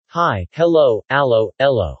Hi, hello, allo,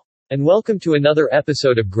 ello. And welcome to another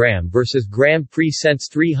episode of Graham vs. Graham presents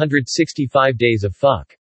 365 Days of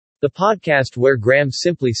Phuck. The podcast where Graham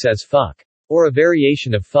simply says fuck. Or a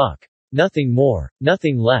variation of fuck. Nothing more,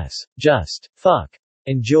 nothing less, just fuck.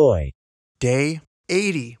 Enjoy. Day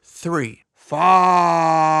 83.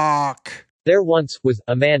 Fuck. There once was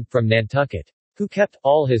a man from Nantucket who kept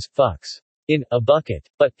all his fucks in a bucket,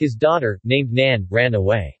 but his daughter, named Nan, ran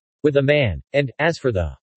away with a man, and as for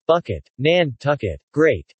the bucket, Nan took it.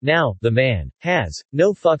 Great. Now, the man has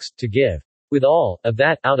no fucks to give. With all of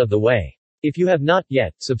that out of the way, if you have not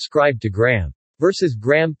yet subscribed to Graham vs.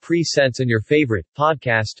 Graham presents on your favorite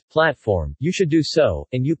podcast platform, you should do so,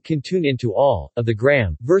 and you can tune into all of the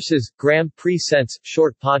Graham vs. Graham presents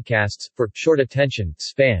short podcasts for short attention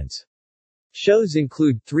spans. Shows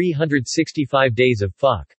include 365 Days of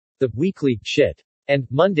Phuck, The Weekly Shit, and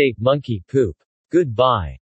Monday Monkey Poop. Goodbye.